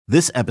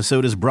This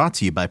episode is brought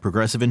to you by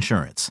Progressive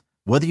Insurance.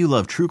 Whether you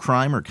love true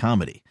crime or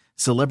comedy,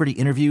 celebrity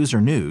interviews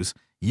or news,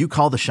 you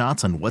call the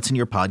shots on what's in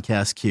your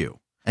podcast queue.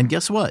 And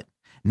guess what?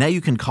 Now you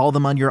can call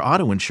them on your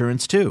auto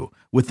insurance too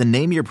with the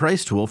Name Your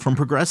Price tool from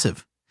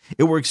Progressive.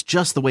 It works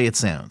just the way it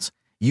sounds.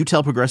 You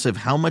tell Progressive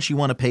how much you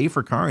want to pay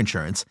for car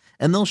insurance,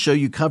 and they'll show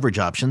you coverage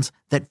options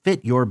that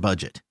fit your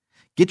budget.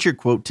 Get your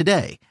quote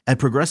today at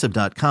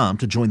Progressive.com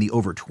to join the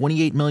over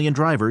 28 million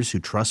drivers who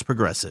trust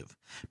Progressive.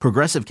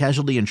 Progressive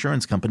Casualty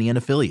Insurance Company and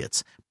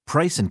Affiliates.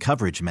 Price and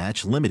coverage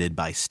match limited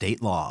by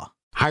state law.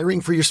 Hiring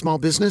for your small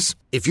business?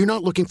 If you're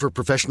not looking for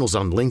professionals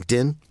on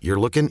LinkedIn, you're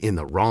looking in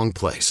the wrong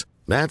place.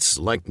 That's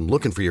like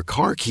looking for your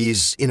car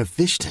keys in a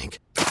fish tank.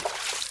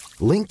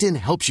 LinkedIn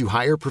helps you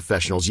hire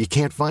professionals you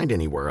can't find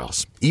anywhere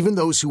else, even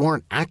those who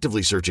aren't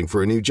actively searching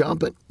for a new job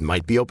but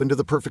might be open to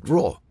the perfect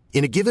role.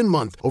 In a given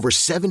month, over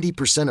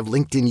 70% of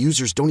LinkedIn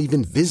users don't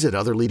even visit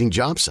other leading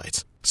job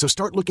sites. So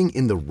start looking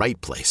in the right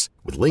place.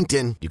 With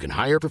LinkedIn, you can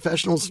hire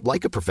professionals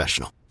like a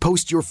professional.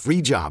 Post your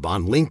free job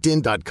on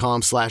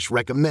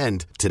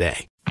linkedin.com/recommend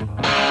today.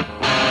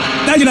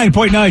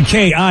 99.9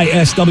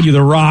 KISW,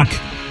 The Rock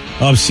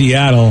of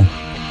Seattle.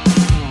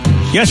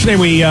 Yesterday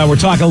we were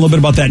talking a little bit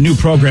about that new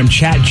program,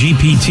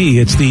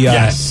 ChatGPT. It's the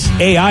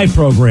AI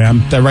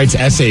program that writes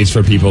essays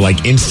for people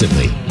like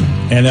instantly.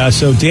 And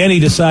so Danny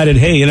decided,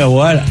 hey, you know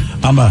what?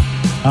 I'm a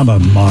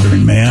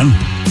modern man.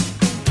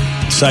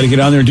 Decided to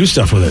get on there and do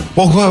stuff with it.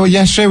 Well,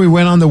 yesterday we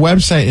went on the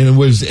website and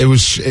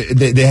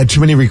they had too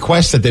many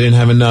requests that they didn't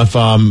have enough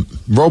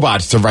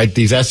robots to write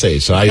these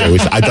essays. So I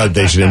thought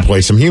they should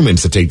employ some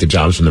humans to take the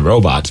jobs from the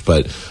robots,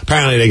 but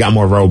apparently they got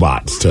more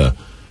robots to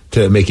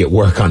make it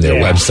work on their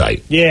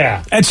website.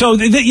 Yeah. And so,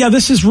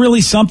 this is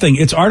really something.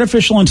 It's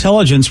artificial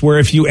intelligence where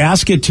if you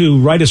ask it to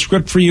write a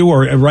script for you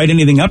or write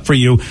anything up for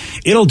you,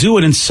 it'll do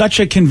it in such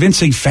a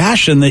convincing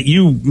fashion that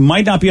you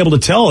might not be able to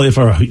tell if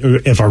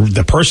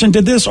the person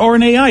did this or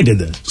an AI did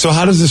this. So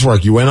how does this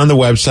work? You went on the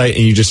website and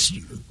you just...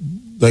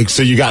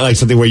 so you got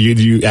something where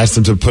you asked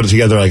them to put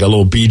together a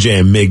little BJ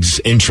and Migs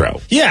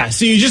intro. Yeah,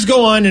 so you just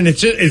go on and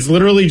it's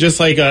literally just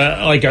like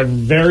a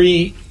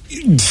very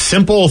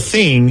simple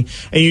thing,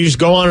 and you just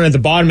go on and at the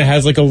bottom it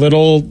has a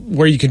little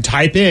where you can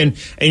type in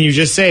and you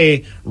just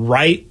say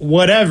write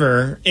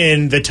whatever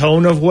in the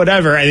tone of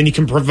whatever, and then you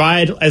can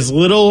provide as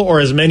little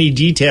or as many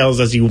details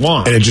as you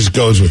want. And it just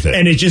goes with it.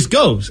 And it just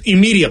goes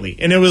immediately.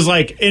 And it was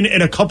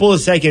in a couple of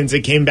seconds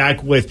it came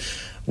back with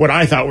what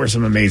I thought were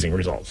some amazing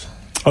results.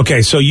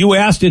 Okay, so you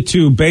asked it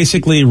to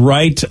basically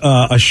write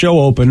a show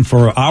open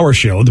for our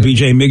show, the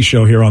BJ Miggs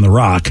Show here on The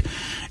Rock,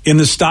 in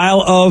the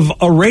style of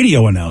a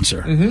radio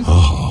announcer. Mm-hmm.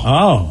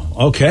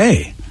 Oh,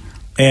 okay.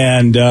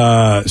 And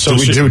I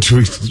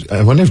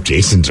wonder if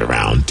Jason's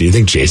around. Do you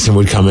think Jason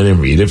would come in and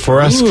read it for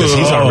us? Because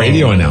he's our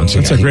radio announcer.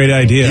 That's a great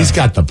idea. He's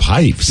got the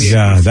pipes.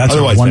 Yeah, that's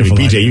otherwise, wonderful.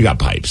 BJ, idea. you got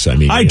pipes.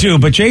 I do,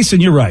 but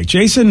Jason, you're right.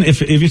 Jason, if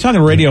you're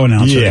talking radio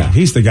announcer,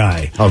 he's the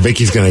guy. Oh,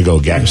 Vicky's going to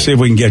go get him. See if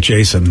we can get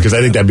Jason. Because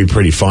I think that'd be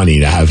pretty funny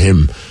to have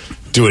him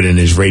do it in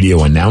his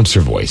radio announcer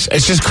voice.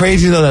 It's just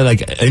crazy, though,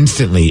 that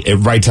instantly it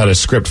writes out a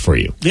script for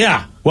you.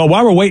 Yeah. Well,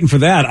 while we're waiting for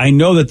that, I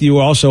know that you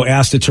also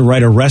asked it to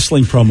write a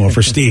wrestling promo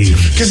for Steve.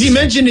 Because he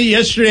mentioned it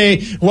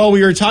yesterday while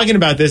we were talking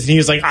about this, and he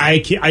was like,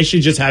 I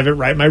should just have it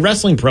write my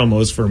wrestling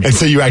promos for me. And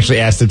so you actually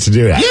asked it to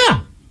do that?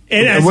 Yeah.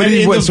 And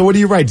so what do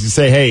you write to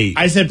say, hey?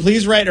 I said,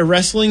 please write a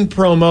wrestling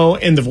promo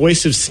in the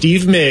voice of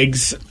Steve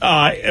Miggs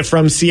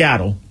from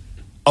Seattle.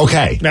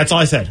 Okay. That's all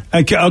I said.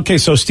 Okay,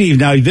 so Steve,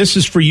 now this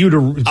is for you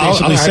to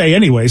basically say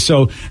anyway.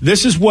 So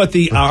this is what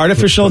the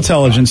artificial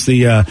intelligence,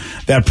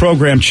 that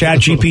program,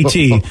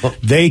 ChatGPT,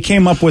 they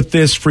came up with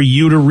this for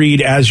you to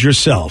read as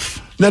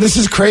yourself. Now, this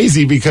is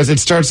crazy because it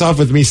starts off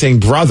with me saying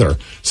brother.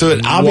 So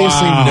it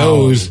obviously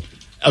knows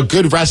a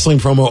good wrestling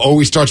promo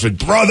always starts with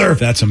brother.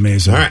 That's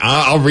amazing. All right,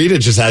 I'll read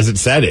it just as it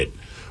said it.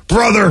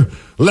 Brother,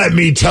 let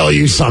me tell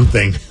you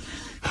something.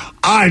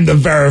 I'm the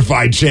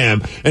verified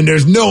champ, and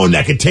there's no one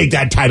that can take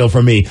that title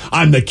from me.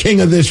 I'm the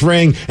king of this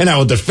ring, and I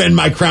will defend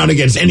my crown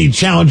against any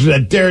challenger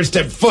that dares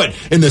step foot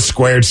in the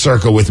squared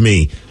circle with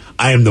me.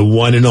 I am the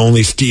one and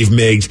only Steve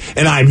Miggs,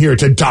 and I'm here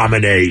to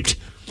dominate.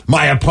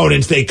 My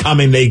opponents, they come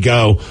and they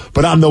go,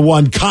 but I'm the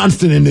one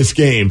constant in this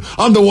game.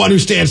 I'm the one who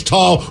stands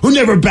tall, who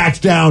never backs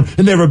down,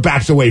 and never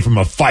backs away from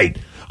a fight.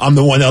 I'm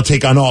the one that'll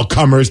take on all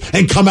comers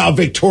and come out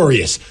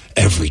victorious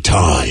every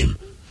time.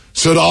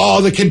 So to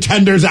all the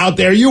contenders out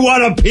there, you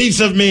want a piece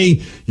of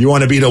me? You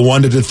want to be the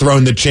one to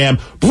dethrone the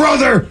champ?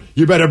 Brother,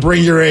 you better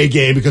bring your A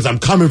game because I'm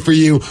coming for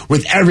you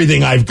with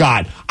everything I've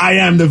got. I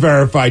am the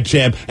verified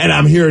champ, and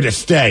I'm here to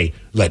stay.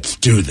 Let's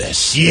do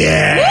this.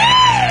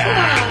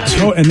 Yeah!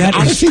 So, and that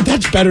honestly,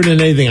 that's better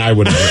than anything I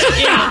would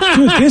have.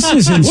 Dude, this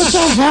is what the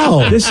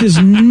hell? This is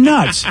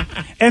nuts.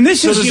 And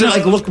this so is does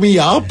it look me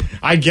up?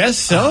 I guess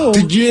so.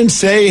 Did you didn't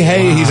say,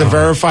 hey, he's a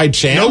verified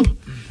champ? Nope.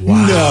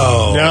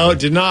 Wow. No, it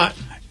did not.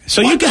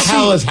 So what you the can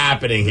hell see, is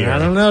happening here? I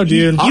don't know,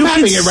 dude. I'm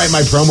having it write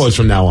my promos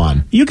from now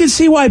on. You can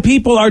see why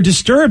people are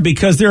disturbed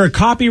because there are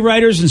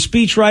copywriters and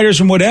speechwriters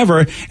and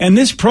whatever, and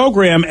this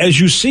program, as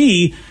you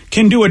see,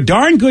 can do a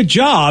darn good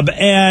job.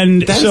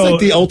 And That's so, like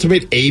the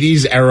ultimate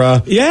 80s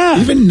era, Yeah.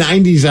 even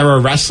 90s era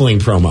wrestling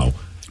promo.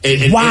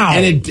 Wow.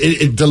 And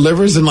it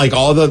delivers and like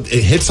it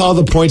hits all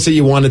the points that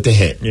you want it to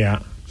hit. Yeah.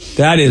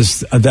 that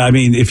is, I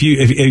mean, if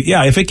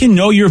it can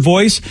know your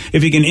voice,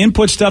 if you can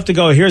input stuff to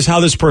go, here's how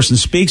this person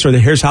speaks, or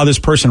here's how this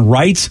person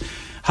writes.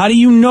 How do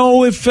you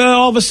know if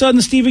all of a sudden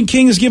Stephen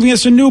King is giving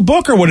us a new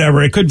book or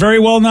whatever? It could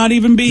very well not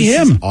even be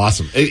him.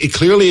 Awesome. It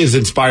clearly is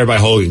inspired by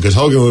Hogan, because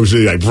Hogan was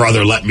really like,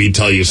 brother, let me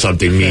tell you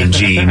something, Mean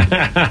Gene.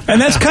 And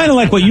that's kind of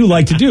like what you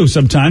like to do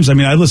sometimes. I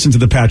mean, I listen to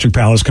the Patrick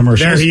Palace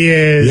commercials. There he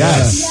is.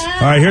 Yes.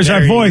 All right, here's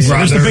our voice.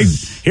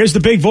 Here's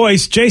the big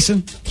voice,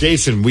 Jason.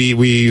 Jason,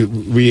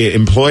 we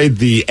employed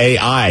the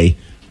AI,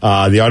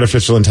 the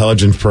artificial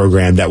intelligence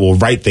program that will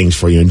write things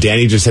for you. And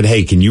Danny just said,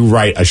 hey, can you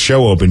write a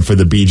show open for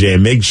the BJ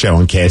and Mig show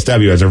on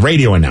KSW as a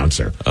radio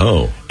announcer?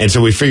 Oh. And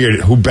so we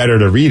figured who better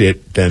to read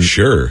it than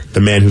the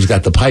man who's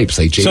got the pipes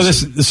like Jason.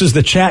 So this is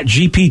the Chat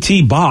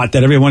GPT bot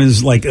that everyone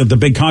is like the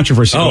big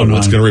controversy going on.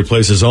 It's going to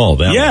replace us all.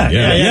 That Yeah. one.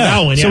 That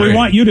one, So yeah. we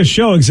want you to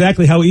show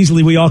exactly how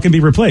easily we all can be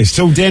replaced.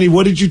 So Danny,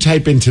 what did you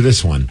type into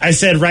this one? I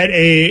said write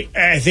a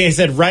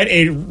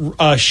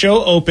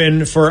show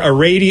open for a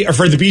radio or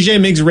for the BJ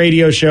Miggs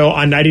radio show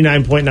on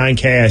 99.9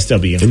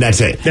 KSW. And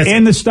that's it.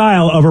 In the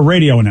style of a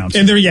radio announcer.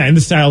 in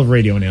the style of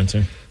radio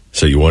announcer.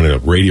 So you want a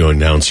radio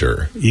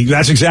announcer.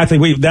 That's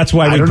exactly that's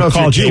why I we don't know if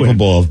you're called you in.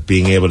 capable of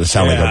being able to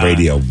sound like a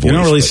radio voice. You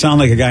don't really sound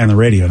like a guy on the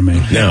radio to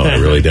me. No, I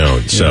really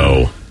don't.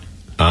 So,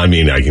 I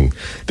mean,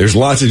 there's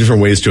lots of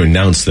different ways to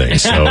announce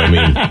things. So, I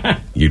mean,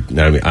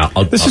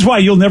 This is why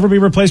you'll never be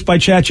replaced by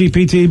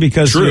ChatGPT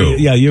because True.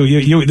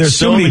 There's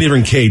so many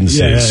different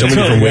cadences, so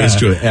many different ways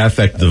to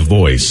affect the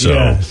voice. So,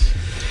 Yes.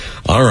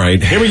 All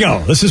right. Here we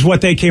go. This is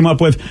what they came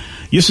up with.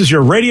 This is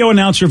your radio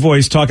announcer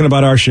voice talking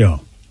about our show.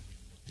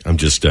 I'm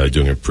just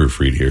doing a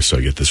proofread here, so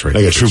I get this right.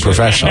 like a true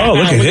professional. Oh,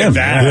 look at him.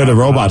 that. You know, the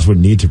robots would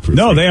need to prove.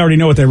 No, they already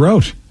know what they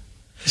wrote.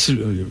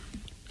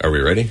 Are we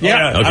ready?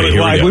 Yeah. Okay,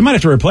 here we go. We might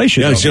have to replace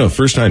you. Yeah, though.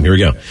 first time. Here we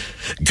go.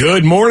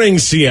 Good morning,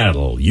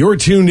 Seattle. You're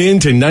tuned in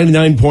to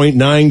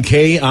 99.9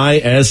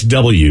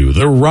 KISW,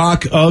 the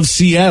Rock of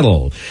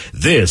Seattle.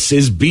 This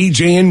is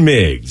BJ and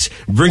Miggs,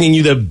 bringing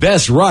you the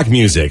best rock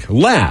music,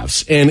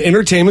 laughs, and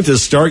entertainment to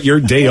start your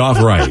day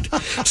off right.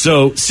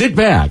 So sit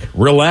back,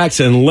 relax,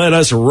 and let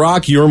us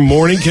rock your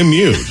morning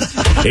commute.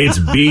 It's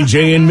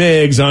BJ and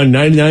Miggs on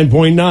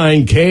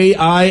 99.9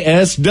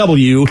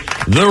 KISW,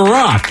 the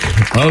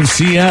Rock of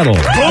Seattle.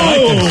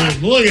 Oh,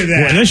 look at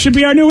that. Well, this should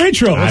be our new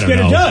intro. Let's get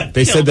it done.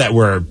 They said that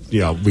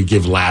we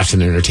give laughs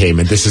and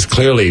entertainment. This is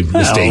clearly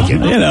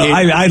mistaken.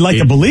 I'd like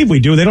to believe we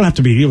do. They don't have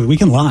to be. We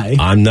can lie.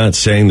 I'm not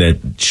saying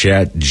that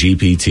Chat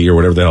GPT or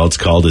whatever the hell it's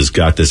called has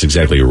got this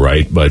exactly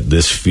right, but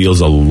this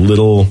feels a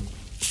little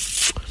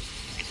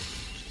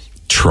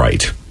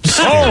trite.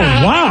 Oh,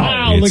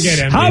 wow. Look at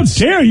him. How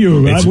dare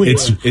you?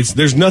 It's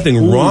there's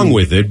nothing wrong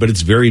with it, but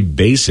it's very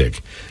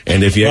basic.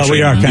 And if you Well, actually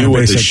we are kind knew of what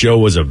the basic. show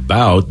was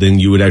about, then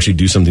you would actually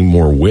do something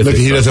more with Look, it.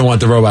 he But doesn't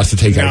want the robots to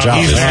take our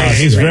jobs.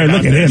 He's very.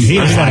 Look at him.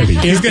 He's like.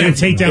 He's going to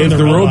take down if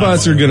the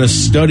robots are going to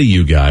study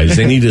you guys,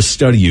 they need to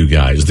study you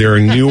guys. There are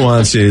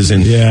nuances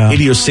and Yeah.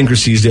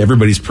 idiosyncrasies to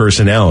everybody's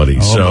personality.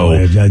 Oh, so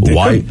boy, they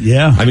why? could-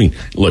 yeah. I mean,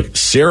 look,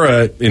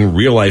 Sarah in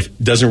real life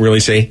doesn't really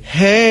say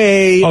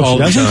 "Hey" Oh, she all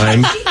the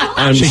doesn't? time.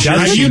 I'm She sure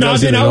doesn't? she Have you not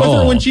doesn't been at out with her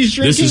all. when she's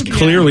This is drinking?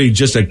 clearly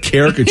just a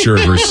caricature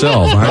of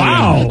herself. I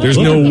Wow. mean, there's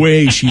no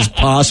way she's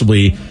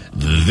possibly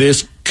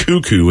this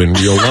cuckoo in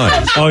real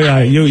life. Oh yeah,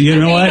 you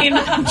know what?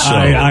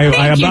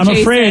 I'm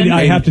afraid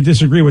I have to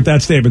disagree with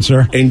that statement,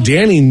 sir. And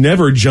Danny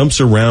never jumps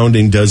around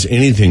and does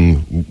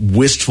anything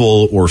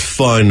wistful or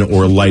fun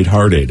or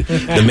lighthearted.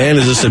 The man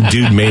is a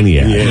subdued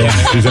maniac.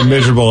 He's a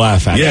miserable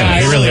laugh at. Yeah,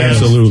 he really is.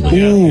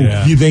 absolutely.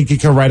 Ooh, you think you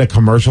could write a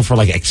commercial for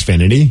like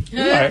Xfinity?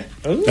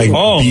 Like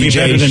Oh, be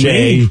better than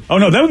me. Oh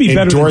no, that would be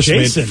better than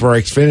endorsement Jason. for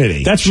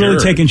Xfinity. That's really Sure.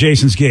 taking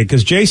Jason's gig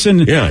because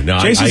Jason's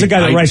the guy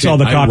that writes all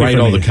the copy. I write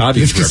for all me. the copy.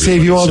 This for could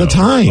save you all the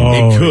everybody, time.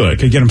 Oh, It could.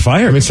 Could get him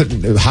fired. I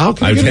mean, how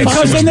can I've you get had fired?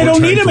 so Because much then they more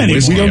don't time need him for anymore.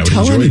 whiskey. We I don't would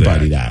tell enjoy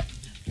anybody that.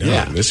 No,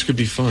 Yeah. this could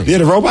be fun. Yeah,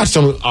 the robots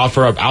don't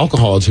offer up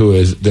alcohol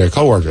to their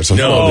coworkers. So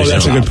No,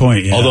 that's a good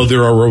point. Yeah. Although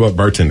there are robot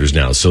bartenders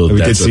now, so we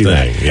that's did see the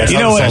that. thing. Yeah. That's You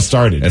how know this what? all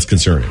started. That's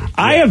concerning.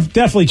 I have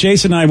definitely,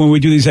 Jason and I, when we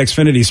do these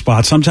Xfinity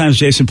spots, sometimes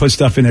Jason puts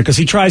stuff in there because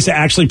he tries to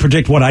actually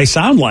predict what I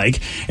sound like,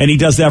 and he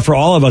does that for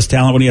all of us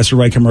talent when he has to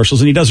write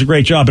commercials, and he does a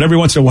great job. But every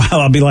once in a while,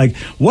 I'll be like,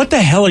 "What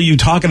the hell are you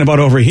talking about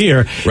over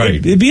here?" Right.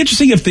 It'd be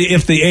interesting if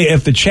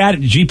the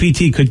Chat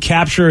GPT could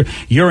capture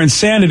your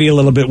insanity a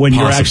little bit when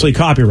you're actually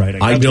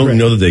copywriting. I That'd be don't great.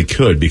 know that they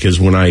could,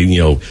 because when I,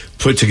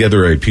 put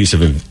together a piece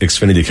of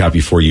Xfinity copy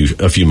for you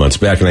a few months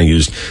back and I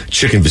used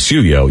Chicken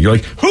Vesuvio, you're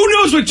like, who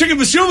knows what Chicken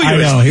Vesuvio I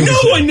is? know, he was-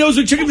 No one knows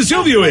what Chicken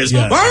Vesuvio is.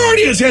 Yes. Our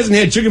audience hasn't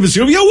had Chicken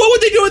Vesuvio. What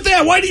would they do with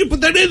that? Why do you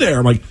put that in there?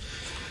 I'm like,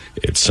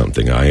 it's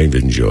something I've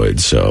enjoyed,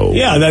 so...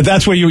 Yeah,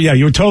 that's where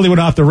you totally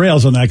went off the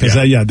rails on that because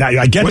I get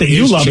that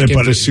you love it,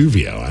 but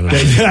Vesuvio. I don't know.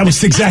 that was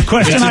the exact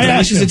question It's I a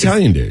asked. delicious him.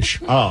 Italian dish.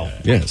 Oh.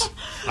 Yes.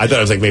 I thought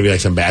it was like maybe like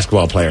some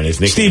basketball player in his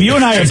nickname. Steve, you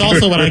and I It's are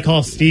also what I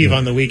call Steve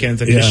on the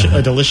weekends,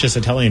 a delicious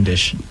Italian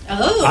dish.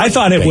 Oh. I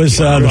thought it was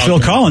the Phil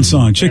Collins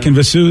song, Chicken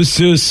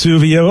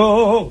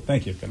Vesuvio.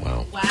 Thank you.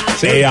 Wow.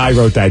 AI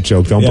wrote that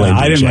joke. Don't blame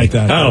I didn't BJ. like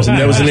that. Oh,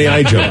 that was an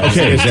AI joke.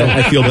 Okay,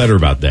 I feel better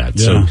about that.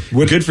 Yeah.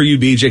 So good for you,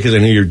 BJ, because I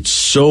know you're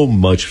so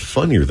much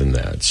funnier than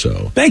that.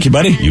 So Thank you,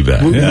 buddy. you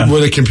bet. Were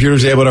the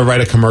computers able to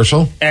write a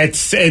commercial?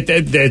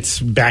 It's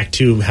back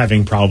to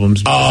having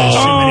problems. Because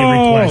there's too many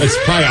requests.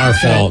 It's probably our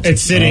fault.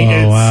 It's sitting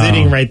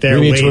right there.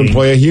 We need to waiting.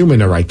 employ a human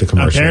to write the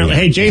commercial. Apparently,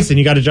 hey Jason,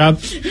 you got a job?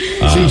 See,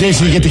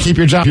 Jason, you get to keep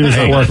your job. Computers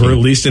Hey, not for at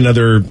working. least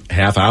another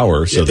half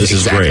hour, so this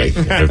exactly. is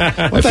great.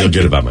 I feel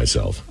good about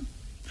myself.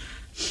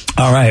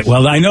 All right.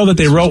 Well, I know that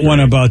they wrote one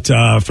about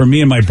for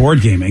me and my board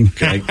gaming.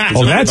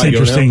 Oh, that's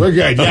interesting. We're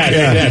good.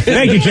 Yeah.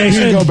 Thank you,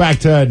 Jason. You go back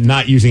to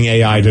not using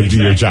AI to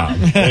do your job.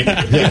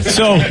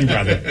 So,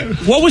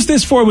 what was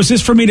this for? Was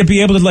this for me to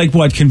be able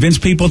to convince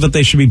people that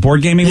they should be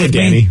board gaming with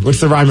Danny, me?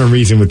 what's the rhyme and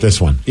reason with this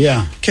one?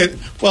 Yeah. Okay,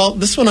 well,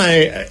 this one I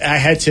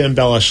had to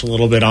embellish a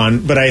little bit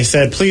on, but I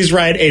said, please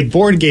write a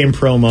board game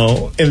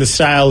promo in the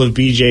style of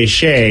BJ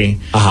Shea.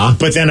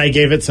 But then I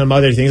gave it some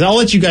other things. I'll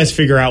let you guys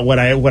figure out what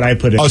I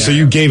put in Oh, there. so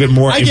you gave it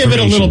more I information. give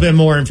it a little bit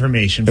more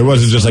information. It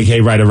wasn't just like,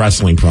 hey, write a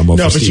wrestling promo. No,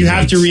 for but Steve you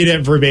have Yates. to read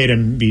it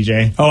verbatim,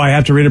 BJ. Oh, I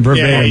have to read it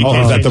verbatim. you Oh,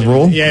 can't is that change the it.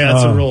 rule? Yeah,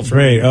 that's a rule for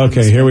Great. me.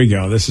 Okay, here we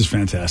go. This is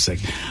fantastic.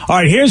 All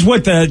right, here's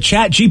what the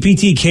Chat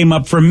GPT came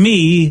up for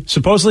me,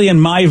 supposedly in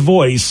my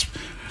voice,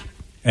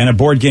 and a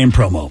board game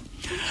promo.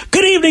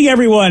 Good evening,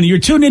 everyone. You're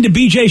tuned into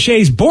BJ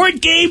Shea's Board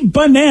Game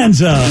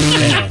Bonanza.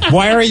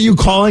 Why aren't you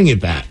calling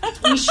it that?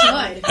 You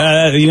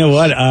should. You know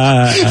what?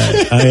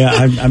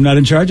 I'm not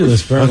in charge of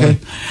this. Okay.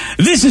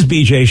 This is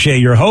BJ Shea,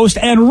 your host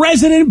and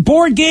resident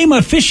board game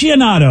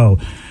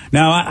aficionado.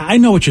 Now, I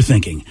know what you're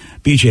thinking.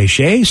 BJ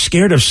Shea,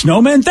 scared of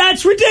snowmen?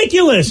 That's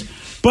ridiculous.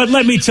 But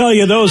let me tell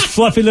you, those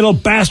fluffy little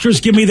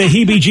bastards give me the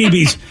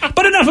heebie-jeebies.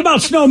 But enough about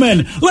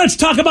snowmen. Let's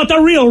talk about the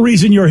real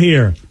reason you're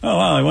here. Oh,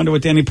 wow. I wonder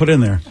what Danny put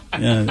in there.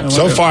 Yeah,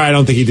 So far, I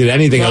don't think he did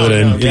anything other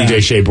than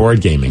BJ Shea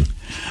board gaming.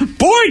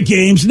 Board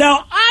games?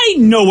 Now, I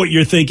know what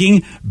you're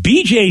thinking.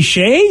 BJ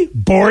Shea?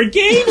 Board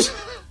games?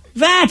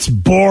 That's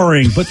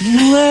boring, but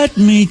let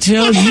me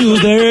tell you,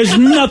 there's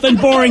nothing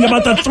boring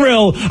about the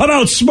thrill of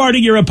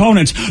outsmarting your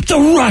opponents, the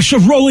rush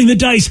of rolling the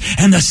dice,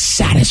 and the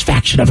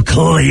satisfaction of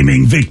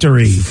claiming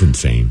victory. It's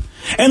insane.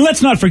 And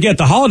let's not forget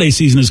the holiday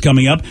season is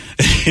coming up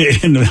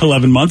in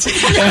 11 months.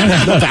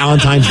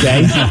 Valentine's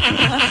Day.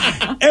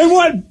 And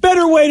what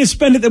better way to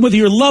spend it than with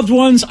your loved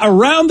ones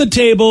around the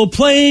table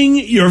playing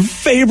your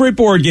favorite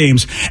board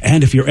games.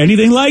 And if you're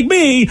anything like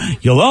me,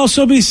 you'll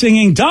also be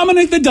singing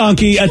Dominic the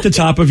Donkey at the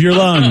top of your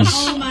lungs.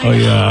 Oh,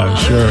 yeah,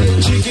 sure.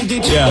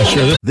 Yeah,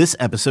 sure. This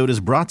episode is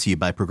brought to you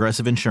by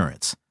Progressive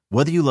Insurance.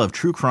 Whether you love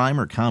true crime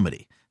or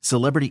comedy,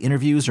 celebrity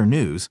interviews or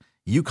news,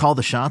 you call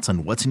the shots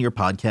on what's in your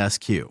podcast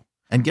queue.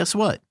 And guess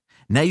what?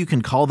 Now you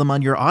can call them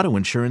on your auto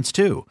insurance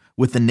too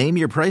with the Name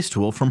Your Price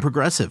tool from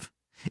Progressive.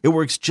 It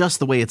works just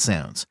the way it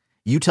sounds.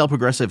 You tell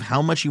Progressive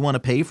how much you want to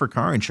pay for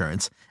car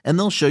insurance, and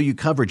they'll show you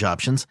coverage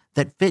options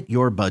that fit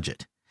your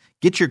budget.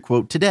 Get your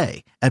quote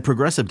today at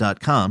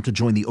Progressive.com to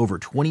join the over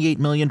 28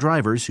 million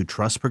drivers who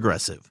trust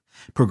Progressive.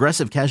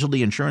 Progressive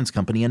Casualty Insurance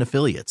Company and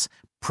Affiliates.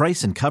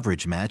 Price and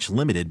coverage match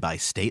limited by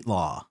state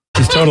law.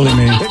 It's totally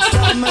me.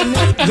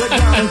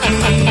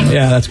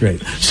 Yeah, that's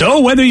great. So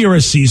whether you're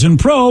a seasoned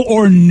pro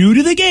or new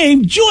to the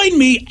game, join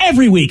me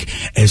every week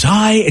as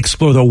I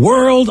explore the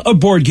world of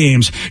board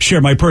games,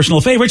 share my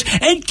personal favorites,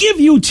 and give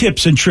you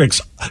tips and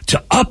tricks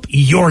to up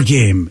your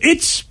game.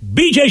 It's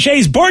BJ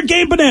Shea's Board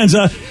Game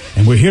Bonanza,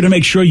 and we're here to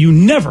make sure you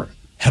never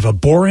have a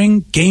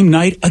boring game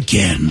night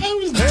again.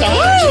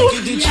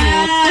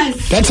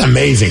 Yes. That's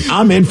amazing.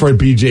 I'm in for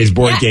BJ's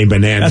Board Game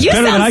Bonanza. That's You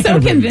better than I sound could so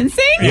have written.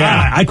 convincing.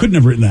 Yeah, I couldn't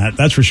have written that.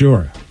 That's for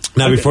sure.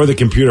 Now, before the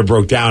computer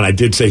broke down, I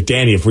did say,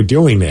 Danny, if we're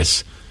doing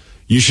this,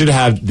 you should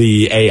have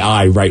the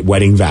AI write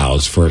wedding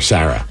vows for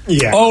Sarah.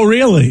 Yeah. Oh,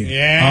 really?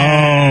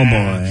 Yeah. Oh,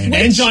 boy.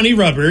 And Johnny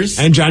Rubbers.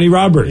 And Johnny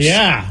Roberts.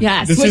 Yeah.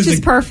 Yes, This which is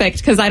the- perfect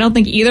because I don't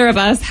think either of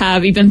us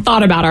have even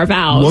thought about our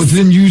vows. Well,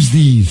 then use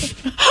these.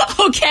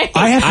 Okay.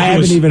 I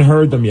haven't even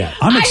heard them yet.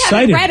 I'm I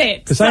excited. haven't read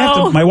it, Because I have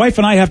to. so- My wife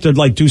and I have to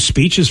do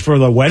speeches for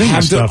the wedding and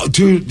Have stuff.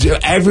 to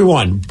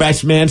everyone,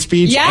 best man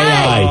speech, Yes.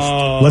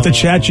 AI. Let the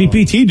Chat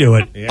GPT do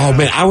it. Oh,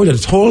 man, I would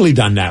have totally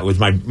done that with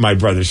my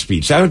brother's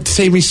speech. That would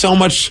save me so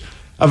much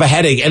of a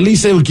headache. At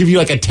least it would give you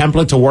like a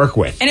template to work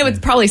with. And it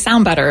would probably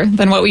sound better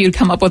than what you'd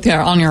come up with here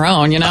on your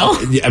own, you know?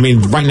 I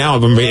mean, right now,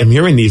 I'm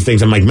hearing these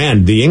things. I'm like,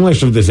 man, the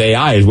English of this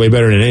AI is way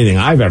better than anything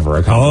I've ever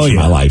accomplished in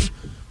my life,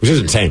 which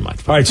isn't saying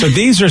much. All right, so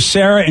these are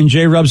Sarah and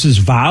J. Rubbs'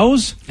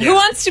 vows. Who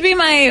wants to be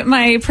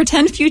my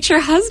pretend future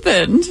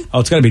husband? Oh,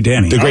 it's got to be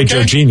Danny. The great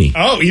Giorgini.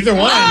 Oh, either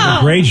one. Oh.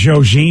 Great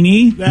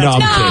Giorgini. No, I'm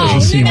No.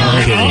 kidding.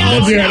 I'm kidding.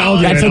 I'll do it. I'll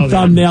do That's it. a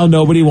thumbnail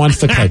nobody wants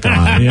to click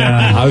on.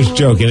 Yeah. I was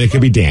joking. It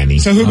could be Danny.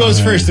 So who goes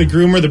first, the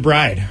groom or the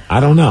bride? I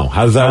don't know.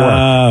 How does that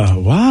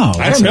work? Wow.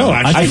 I don't know.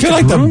 I feel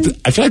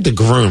like the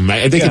groom.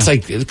 I think it's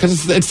like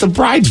because it's the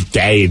bride's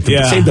day.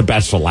 Yeah. Save the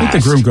best for I last.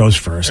 think the groom goes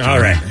first. All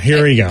right,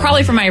 here we go.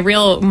 Probably for my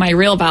real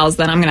vows,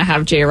 then I'm going to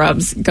have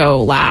J-Rubs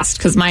go last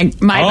because my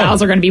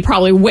vows are going to be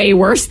probably way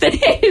worse than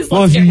his.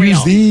 Well, Let's if you get real.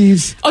 use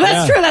these. Oh,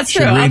 that's true. That's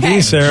true. Read Okay.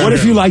 these, Sarah. What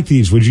if you like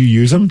these? Would you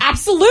use them?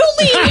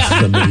 Absolutely.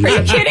 Are amazing.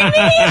 you kidding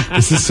me?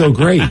 This is so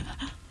great.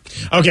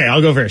 Okay,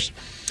 I'll go first.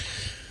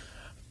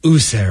 Ooh,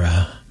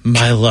 Sarah,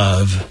 my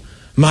love,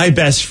 my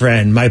best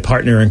friend, my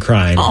partner in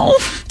crime. Oh.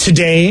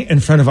 Today, in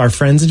front of our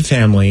friends and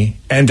family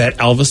and that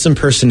Elvis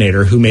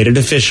impersonator who made it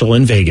official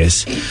in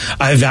Vegas,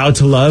 I vow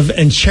to love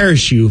and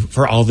cherish you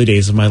for all the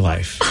days of my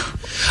life.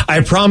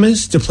 I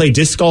promise to play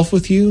disc golf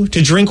with you,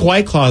 to drink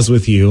White Claws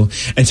with you,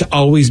 and to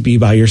always be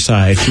by your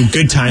side through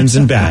good times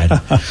and bad.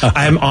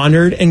 I am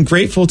honored and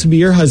grateful to be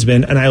your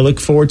husband, and I look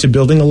forward to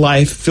building a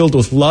life filled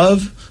with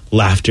love,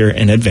 laughter,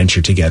 and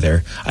adventure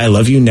together. I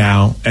love you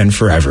now and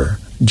forever.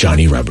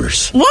 Johnny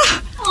Rubbers.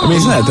 What? I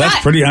mean, that's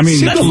pretty. I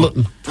mean,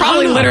 That's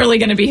probably literally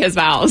going to be his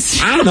vows.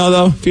 I don't know,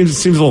 though.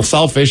 Seems a little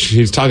selfish.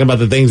 He's talking about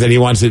the things that he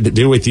wants to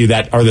do with you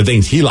that are the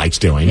things he likes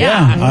doing. Yeah.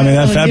 I mean,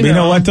 that's you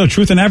know what though?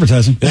 Truth in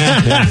advertising.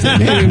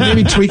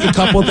 Maybe tweak a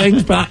couple of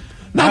things, but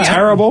not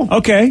terrible.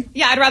 Okay.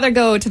 Yeah, I'd rather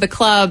go to the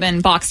club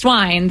and boxed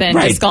wine than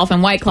Right. disc golf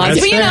and White Claws. That's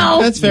But you fair.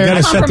 know, That's fair. You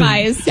gotta set the-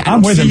 compromise.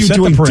 I'm with See him. you Set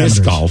the doing parameters.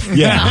 disc golf.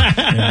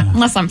 Yeah.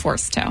 Unless I'm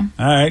forced to. All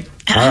right.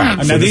 All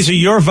right. Now, these are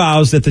your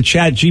vows that the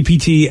Chat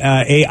GPT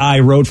AI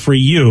wrote for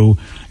you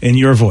in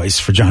your voice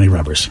for Johnny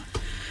Rubbers.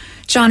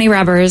 Johnny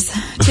Rubbers,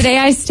 today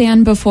I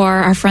stand before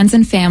our friends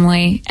and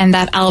family and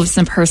that Elvis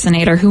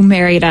impersonator who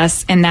married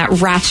us in that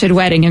ratchet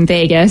wedding in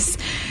Vegas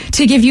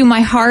to give you my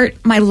heart,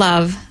 my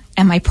love,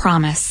 and my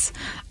promise.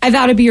 I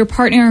vow to be your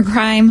partner in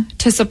crime,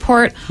 to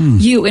support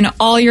you in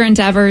all your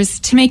endeavors,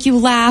 to make you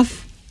laugh,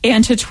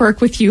 and to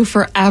twerk with you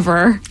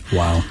forever.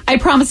 Wow. I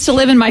promise to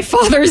live in my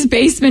father's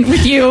basement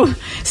with you,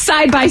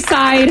 side by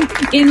side,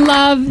 in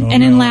love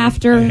and in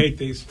laughter, I hate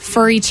these.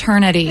 for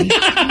eternity.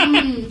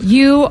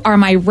 You are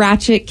my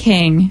ratchet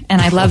king,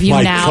 and I love you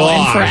my now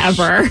gosh. and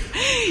forever.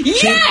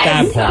 Keep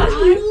that Yes! part.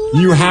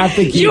 You have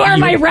to keep. You are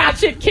my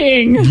ratchet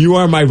king. You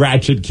are my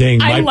ratchet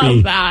king. I Might love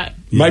be, that.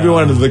 Might be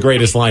one of the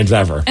greatest lines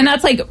ever. And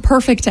that's like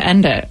perfect to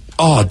end it.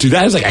 Oh, dude,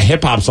 that is like a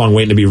hip hop song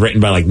waiting to be written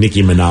by like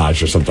Nicki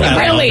Minaj or something. Like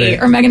that. Really?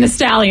 Or Megan Thee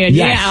Stallion.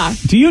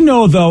 Yes. Do you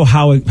know though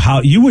how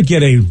you would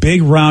get a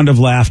big round of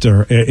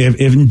laughter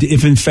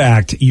if in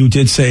fact you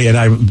did say it?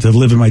 I to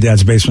live in my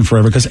dad's basement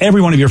forever because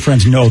every one of your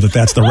friends know that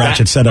that's the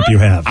ratchet setup you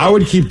have. I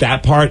would keep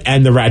that part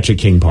and the ratchet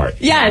king part.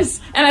 Yeah. Yes.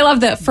 And I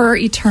love that for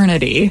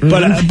eternity.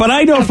 But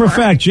I know for a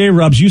fact, J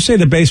Rubs, you say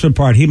the basement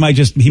part, he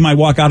might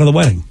walk out of the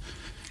wedding.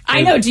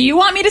 I know. Do you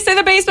want me to say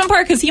the basement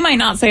part? Because he might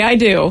not say I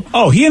do.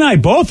 Oh, he and I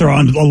both are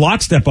on a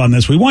lockstep on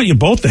this. We want you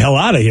both the hell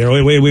out of here.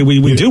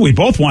 We do. We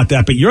both want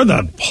that, but you're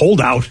the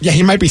holdout. Yeah,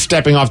 he might be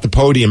stepping off the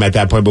podium at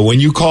that point, but when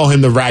you call him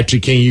the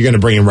ratchet king, you're going to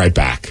bring him right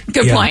back.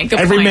 Good point. Good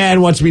Every point.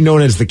 man wants to be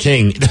known as the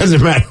king. It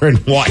doesn't matter in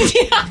what.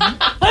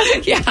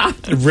 Yeah.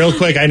 Real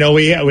quick, I know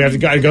we have to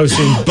go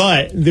soon,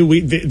 but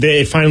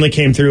it finally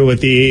came through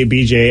with the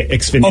BJ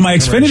Xfinity. Oh, my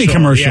Xfinity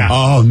commercial. Yeah.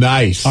 Oh,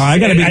 nice. All right, I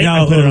got to be I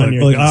now. put it on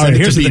your- All right, Send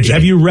it here's to the thing. BJ.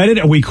 Have you read it?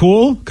 Are we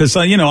cool? Because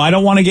I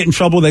don't want to get in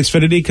trouble with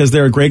Xfinity because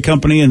they're a great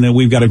company and that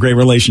we've got a great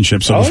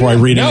relationship. So before I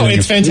read no, anything,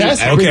 it's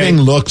fantastic. Everything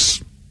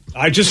looks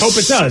I just hope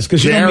it does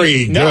because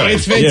very good. No,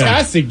 it's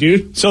fantastic,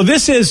 dude. So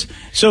this is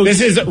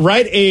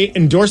write a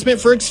endorsement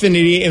for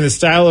Xfinity in the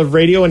style of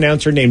radio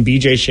announcer named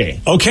BJ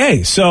Shea.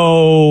 okay.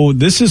 So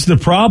this is the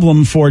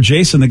problem for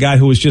Jason, the guy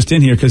who was just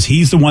in here, because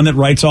he's the one that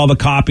writes all the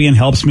copy and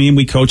helps me, and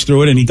we coach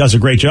through it, and he does a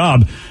great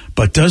job.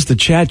 But does the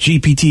Chat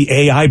GPT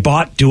AI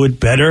bot do it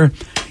better?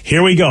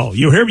 Here we go.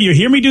 You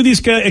hear me do these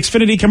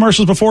Xfinity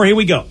commercials before? Here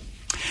we go.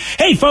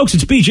 Hey folks,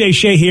 it's BJ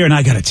Shea here, and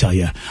I gotta tell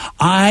you,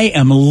 I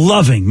am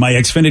loving my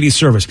Xfinity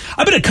service.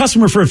 I've been a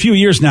customer for a few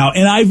years now,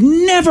 and I've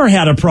never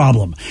had a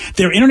problem.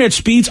 Their internet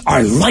speeds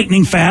are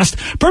lightning fast,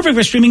 perfect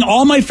for streaming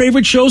all my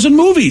favorite shows and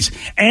movies.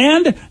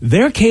 And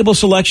their cable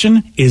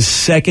selection is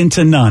second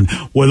to none,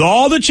 with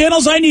all the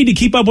channels I need to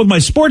keep up with my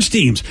sports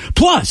teams.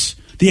 Plus,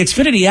 the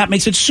Xfinity app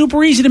makes it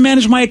super easy to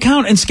manage my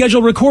account and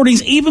schedule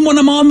recordings even when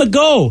I'm on the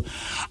go.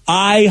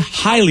 I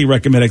highly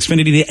recommend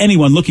Xfinity to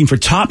anyone looking for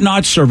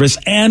top-notch service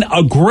and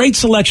a great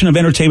selection of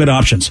entertainment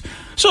options.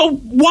 So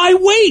why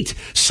wait?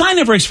 Sign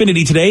up for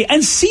Xfinity today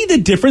and see the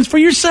difference for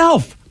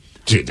yourself.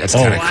 Dude, that's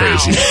kind of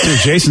crazy. Dude,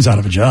 Jason's out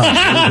of a job.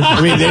 I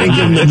mean, they didn't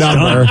give him the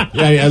number.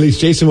 Yeah, at least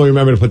Jason will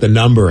remember to put the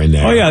number in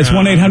there. Oh, yeah, it's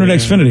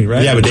 1-800-XFINITY,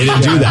 right? Yeah, but they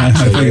didn't do that.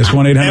 I think it's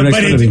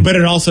 1-800-XFINITY. But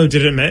it also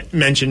didn't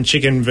mention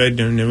chicken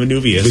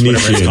Venuvius,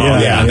 whatever it's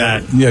called. Yeah.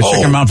 That. Yeah,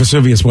 Chicken Mount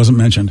Vesuvius wasn't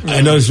mentioned.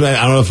 I don't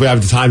know if we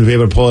have the time to be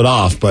able to pull it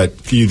off,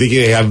 but do you think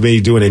they have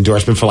me do an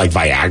endorsement for like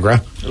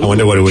Viagra? I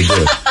wonder what it would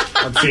do.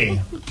 Let's see.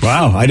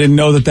 Wow, I didn't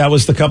know that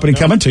was the company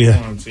coming to you.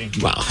 Let's see.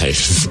 Well,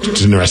 it's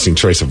an interesting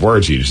choice of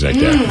words you used right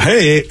there.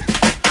 Hey.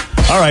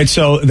 All right,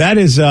 so that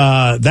is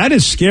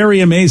scary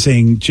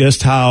amazing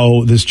just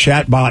how this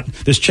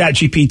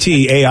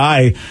ChatGPT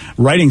AI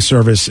writing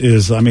service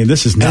is. I mean,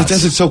 this is nuts. And it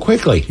does it so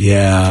quickly.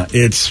 Yeah,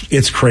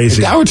 it's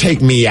crazy. That would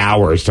take me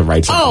hours to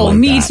write something like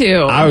me that.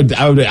 too.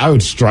 I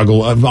would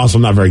struggle. I'm also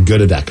not very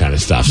good at that kind of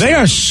stuff. They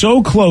are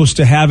so close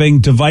to having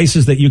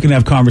devices that you can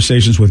have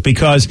conversations with,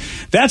 because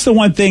that's the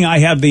one thing. I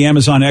have the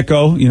Amazon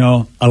Echo,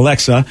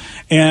 Alexa,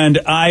 and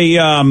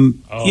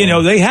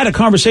they had a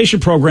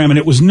conversation program and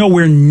it was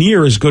nowhere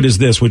near as good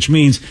as this, which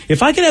means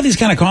if I could have these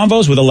kind of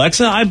convos with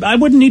Alexa, I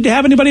wouldn't need to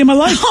have anybody in my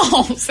life.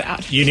 Oh,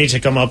 sad. You need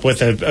to come up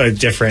with a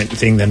different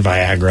thing than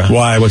Viagra.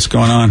 Why? What's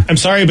going on? I'm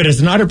sorry, but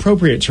it's not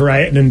appropriate to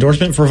write an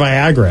endorsement for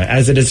Viagra,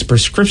 as it is a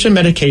prescription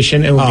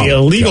medication and would be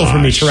illegal for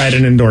me to write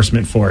an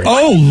endorsement for it.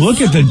 Oh, look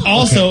at the...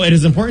 Also, it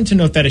is important to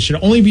note that it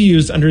should only be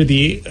used under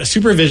the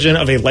supervision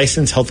of a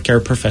licensed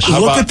healthcare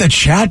professional. Look at the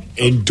chat.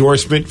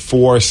 Endorsement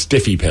for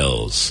stiffy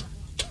pills.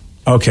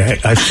 Okay,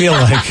 I feel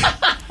like...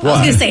 I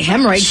was going to say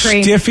hemorrhoid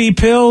cream. Stiffy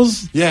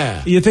pills?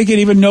 Yeah. You think it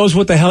even knows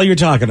what the hell you're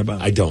talking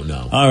about? I don't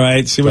know. All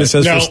right, see what it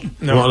says.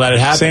 No. Won't let it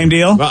happen. Same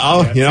deal?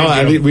 Well,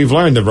 we've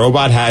learned the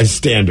robot has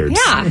standards.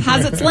 Yeah,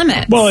 has its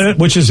limits. Well,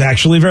 which is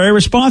actually very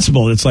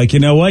responsible. It's like, you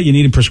know what? You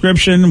need a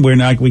prescription.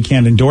 We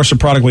can't endorse a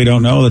product we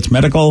don't know that's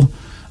medical.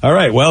 All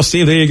right, well,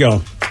 Steve, there you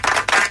go.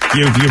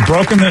 You've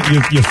broken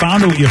you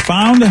found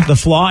the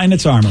flaw in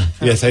its armor.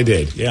 Yes, I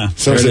did. Yeah.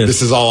 So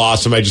this is all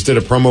awesome. I just did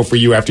a promo for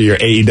you after your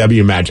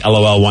AEW match.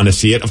 LOL, want to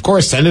see it? Of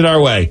course, send it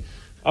our way.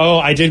 Oh,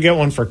 I did get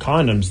one for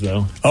condoms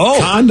though. Oh,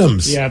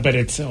 condoms. Yeah, but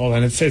it's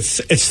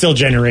still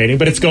generating,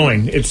 but it's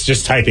going. It's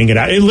just typing it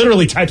out. It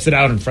literally types it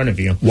out in front of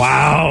you.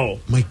 Wow.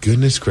 My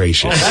goodness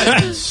gracious.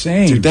 That's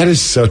insane. Dude, that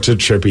is such a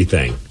trippy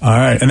thing. All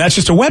right, and that's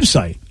just a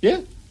website.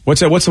 Yeah.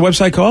 What's the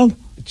website called?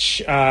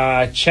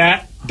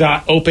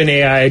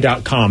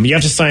 Chat.openai.com. You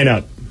have to sign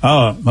up.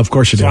 Oh, of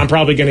course you do. So I'm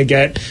probably going to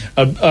get,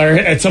 or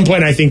at some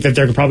point I think that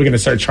they're probably going to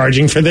start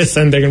charging for this,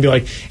 and they're going to be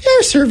like,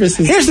 our service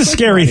is... Here's the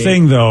scary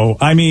thing, though.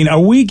 I mean, are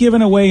we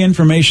giving away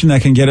information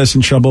that can get us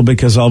in trouble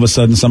because all of a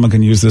sudden someone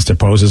can use this to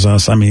pose as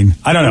us? I mean,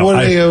 I don't know.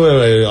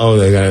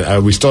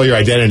 We stole your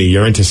identity.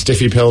 You're into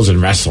stiffy pills and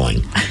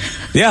wrestling.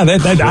 Yeah,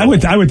 I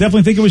would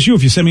definitely think it was you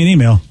if you sent me an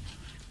email.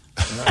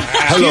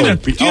 Hello.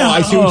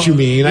 I see what you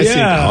mean. I see.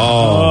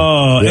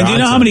 And do you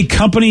know how many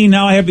company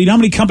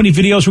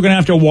videos we're going to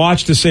have to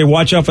watch to say,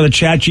 watch out for the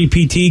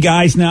ChatGPT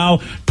guys now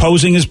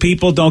posing as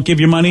people, don't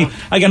give your money.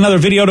 I got another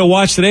video to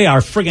watch today.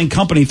 Our friggin'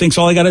 company thinks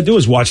all I got to do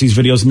is watch these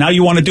videos. Now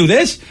you want to do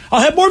this?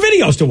 I'll have more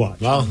videos to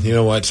watch. Well, you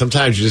know what?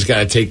 Sometimes you just got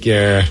to take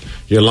your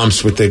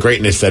lumps with the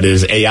greatness that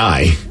is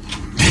AI.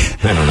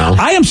 I don't know.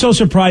 I am so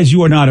surprised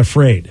you are not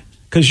afraid.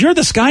 Because you're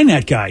the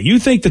Skynet guy. You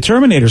think the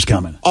Terminator's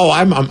coming. Oh,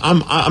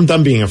 I'm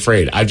done being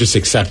afraid. I've just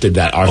accepted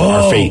that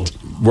our fate.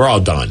 We're all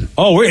done.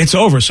 Oh, it's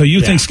over. So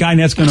you think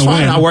Skynet's going to win?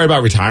 I'm not worried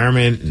about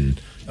retirement and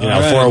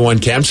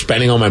 401k. I'm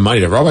spending all my money.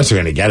 The robots are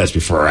going to get us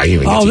before I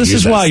even get to use that. Oh, this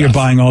is why you're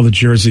buying all the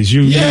jerseys.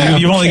 You've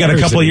only got a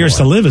couple of years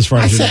to live as far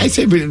as I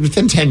say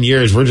within 10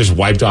 years, we're just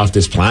wiped off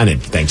this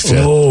planet thanks to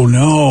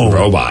the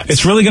robots.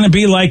 It's really going to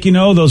be like,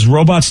 those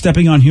robots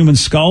stepping on human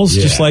skulls,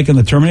 just like in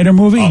the Terminator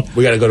movie? Oh,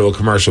 we got to go to a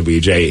commercial,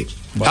 BJ.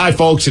 Hi,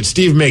 folks. It's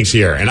Steve Miggs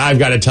here, and I've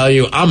got to tell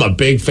you, I'm a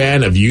big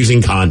fan of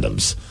using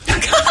condoms.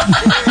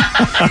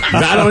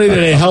 Not only do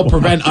they help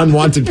prevent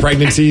unwanted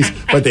pregnancies,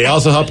 but they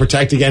also help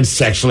protect against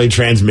sexually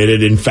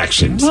transmitted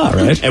infections. All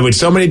right. And with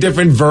so many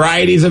different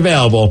varieties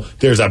available,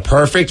 there's a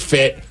perfect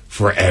fit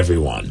for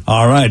everyone.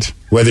 All right.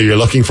 Whether you're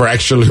looking for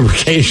extra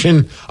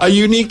lubrication, a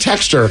unique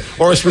texture,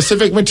 or a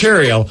specific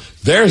material,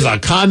 there's a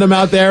condom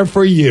out there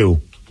for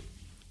you.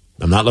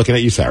 I'm not looking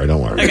at you, Sarah. Don't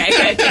worry.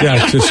 Okay,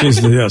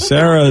 good.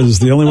 Sarah is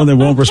the only one that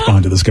won't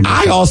respond to this commercial.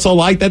 I also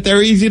like that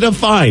they're easy to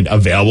find,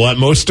 available at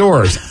most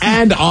stores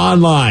and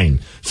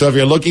online. So if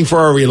you're looking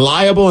for a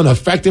reliable and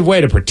effective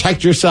way to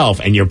protect yourself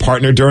and your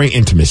partner during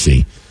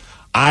intimacy,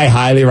 I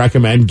highly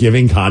recommend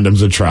giving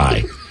condoms a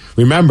try.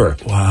 Remember,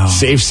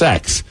 safe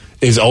sex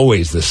is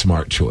always the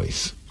smart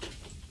choice.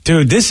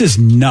 Dude, this is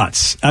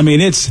nuts. I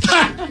mean, it's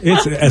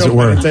as it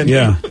were.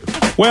 Yeah.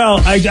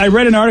 Well, I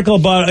read an article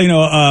about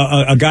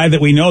a guy that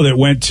we know that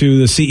went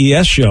to the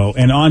CES show,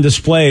 and on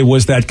display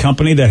was that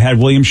company that had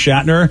William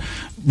Shatner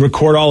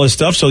record all his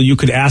stuff, so you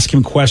could ask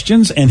him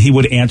questions and he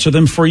would answer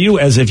them for you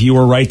as if you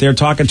were right there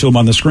talking to him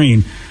on the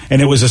screen.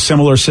 And it was a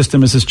similar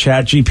system as his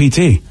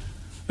ChatGPT.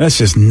 That's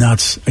just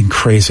nuts and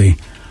crazy.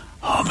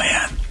 Oh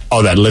man.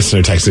 Oh, that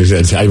listener texter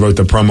says, I wrote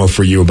the promo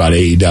for you about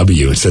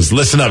AEW. It says,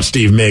 listen up,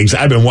 Steve Miggs.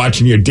 I've been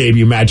watching your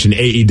debut match in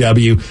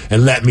AEW,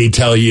 and let me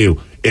tell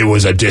you, it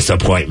was a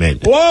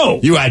disappointment. Whoa!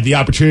 You had the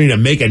opportunity to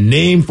make a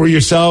name for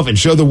yourself and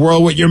show the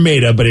world what you're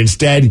made of, but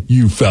instead,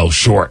 you fell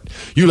short.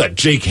 You let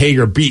Jake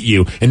Hager beat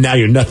you, and now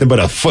you're nothing but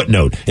a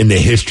footnote in the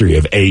history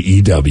of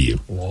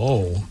AEW.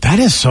 Whoa. That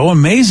is so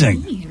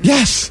amazing.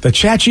 Yes. The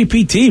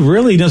ChatGPT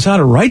really knows how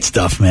to write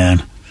stuff,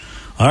 man.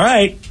 All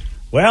right.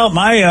 Well,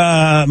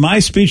 my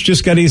speech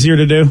just got easier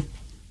to do.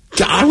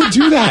 I would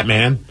do that,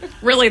 man.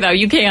 Really, though,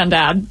 you can,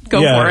 Dad.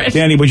 Go for it.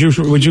 Danny, would you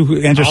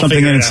enter something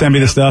in and send me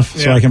the stuff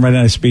so I can write a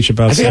nice speech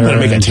about? I think I'm going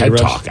to make a TED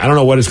Talk. I don't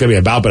know what it's going to be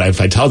about, but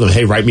if I tell them,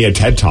 hey, write me a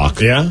TED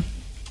Talk. Yeah.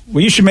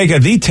 Well, you should make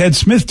the Ted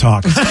Smith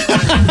Talk.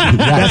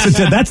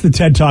 That's the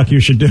TED Talk you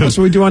should do. That's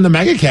what we do on the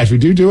MegaCast. We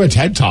do a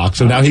TED Talk,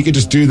 so now he could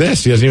just do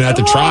this. He doesn't even have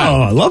to try.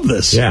 Oh, I love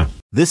this. Yeah.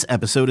 This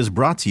episode is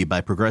brought to you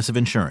by Progressive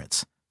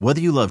Insurance.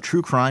 Whether you love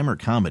true crime or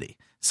comedy,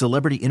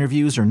 celebrity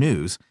interviews or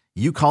news,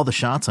 you call the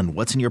shots on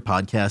what's in your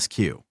podcast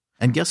queue.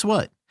 And guess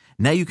what?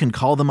 Now you can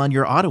call them on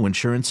your auto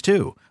insurance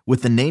too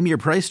with the Name Your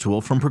Price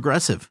tool from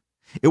Progressive.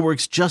 It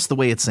works just the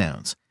way it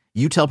sounds.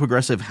 You tell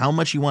Progressive how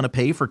much you want to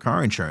pay for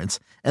car insurance,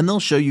 and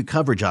they'll show you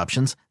coverage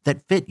options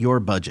that fit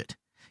your budget.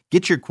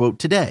 Get your quote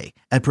today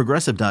at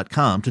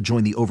Progressive.com to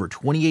join the over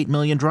 28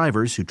 million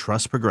drivers who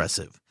trust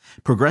Progressive.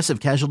 Progressive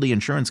Casualty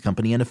Insurance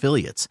Company and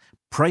Affiliates.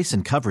 Price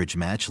and coverage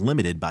match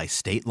limited by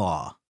state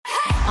law.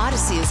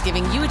 Odyssey is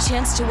giving you a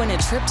chance to win a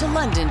trip to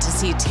London to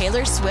see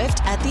Taylor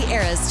Swift at the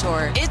Eras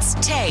Tour. It's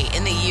Tay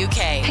in the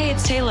UK. Hey,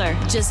 it's Taylor.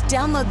 Just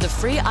download the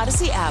free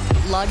Odyssey app,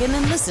 log in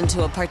and listen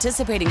to a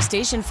participating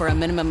station for a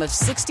minimum of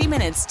 60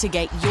 minutes to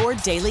get your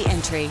daily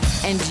entry.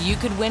 And you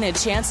could win a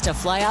chance to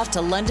fly off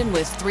to London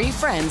with 3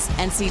 friends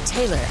and see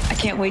Taylor. I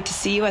can't wait to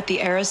see you at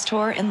the Eras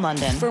Tour in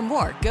London. For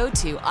more, go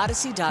to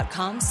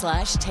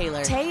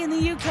odyssey.com/Taylor. Tay in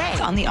the UK.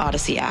 It's on the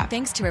Odyssey app.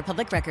 Thanks to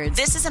Republic Records.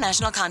 This is a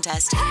national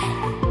contest.